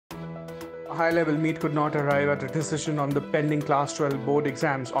A high-level meet could not arrive at a decision on the pending Class 12 board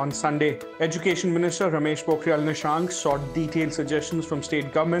exams on Sunday. Education Minister Ramesh Nishank sought detailed suggestions from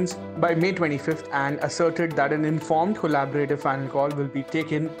state governments by May 25th and asserted that an informed, collaborative final call will be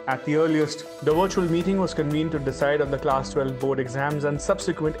taken at the earliest. The virtual meeting was convened to decide on the Class 12 board exams and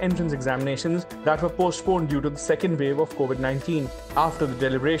subsequent entrance examinations that were postponed due to the second wave of COVID-19. After the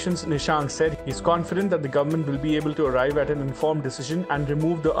deliberations, Nishank said he's confident that the government will be able to arrive at an informed decision and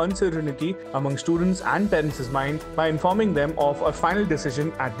remove the uncertainty among students and parents' mind by informing them of a final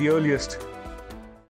decision at the earliest.